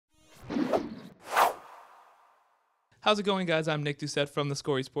How's it going, guys? I'm Nick Doucette from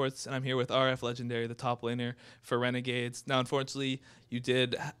theScore eSports, and I'm here with RF Legendary, the top laner for Renegades. Now, unfortunately, you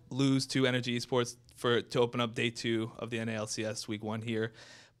did lose to NA eSports to open up day 2 of the NA LCS Week 1 here,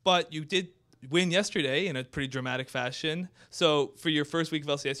 but you did win yesterday in a pretty dramatic fashion. So for your first week of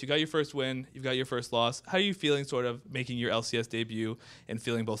LCS, you got your first win, you've got your first loss. How are you feeling sort of making your LCS debut and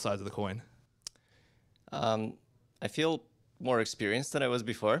feeling both sides of the coin? I feel more experienced than I was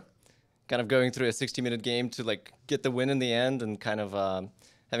before. Kind of going through a 60-minute game to like get the win in the end, and kind of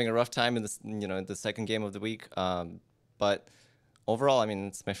having a rough time in the second game of the week. But overall, I mean,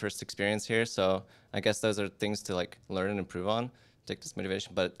 it's my first experience here, so I guess those are things to like learn and improve on, take this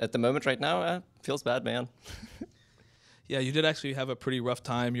motivation. But at the moment, right now, feels bad, man. Yeah, you did actually have a pretty rough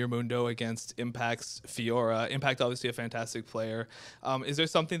time, your Mundo, against Impact's Fiora. Impact, obviously a fantastic player. Is there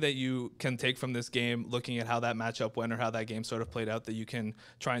something that you can take from this game, looking at how that matchup went or how that game sort of played out, that you can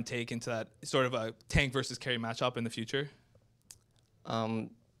try and take into that sort of a tank versus carry matchup in the future?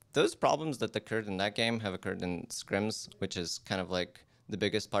 Those problems that occurred in that game have occurred in scrims, which is kind of like the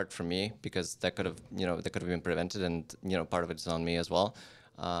biggest part for me, because that could have been prevented, and part of it is on me as well.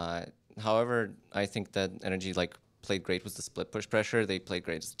 However, I think that Energy played great with the split push pressure. They played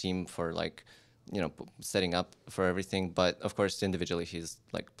great as a team for setting up for everything. But of course, individually, he's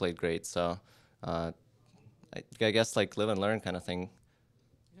played great. So I guess live and learn kind of thing.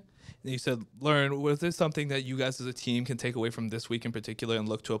 You said learn. Was this something that you guys as a team can take away from this week in particular and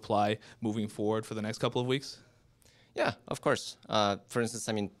look to apply moving forward for the next couple of weeks? Yeah, of course. For instance,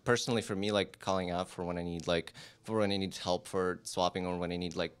 I mean, personally for me, calling out for when I need help for swapping, or when I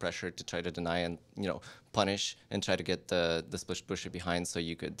need pressure to try to deny and punish and try to get the split pusher behind, so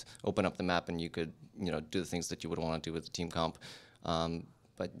you could open up the map and you could do the things that you would want to do with the team comp.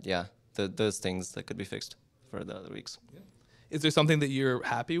 But yeah, those things that could be fixed for the other weeks. Yeah. Is there something that you're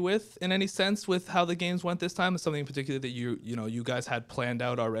happy with in any sense with how the games went this time? Something in particular that you guys had planned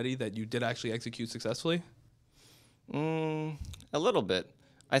out already that you did actually execute successfully? A little bit.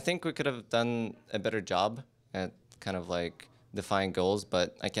 I think we could have done a better job at kind of defining goals,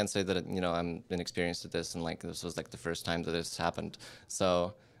 but I can't say that I'm inexperienced at this, and this was the first time that this happened.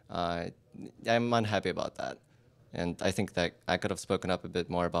 So I'm unhappy about that, and I think that I could have spoken up a bit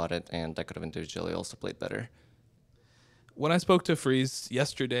more about it, and I could have individually also played better. When I spoke to Freeze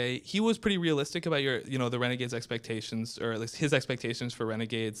yesterday, he was pretty realistic about the Renegades expectations, or at least his expectations for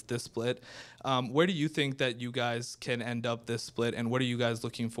Renegades this split. Where do you think that you guys can end up this split, and what are you guys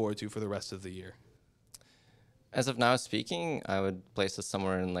looking forward to for the rest of the year? As of now speaking, I would place us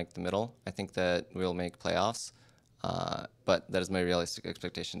somewhere in the middle. I think that we'll make playoffs, but that is my realistic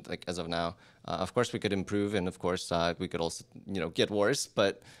expectation as of now. Of course, we could improve, and of course, we could also get worse,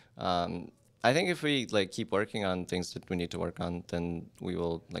 but I think if we keep working on things that we need to work on, then we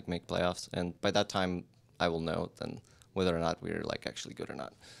will make playoffs, and by that time I will know then whether or not we're actually good or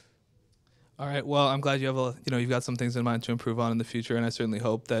not. All right. Well, I'm glad you have you've got some things in mind to improve on in the future, and I certainly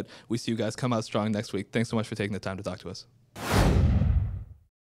hope that we see you guys come out strong next week. Thanks so much for taking the time to talk to us.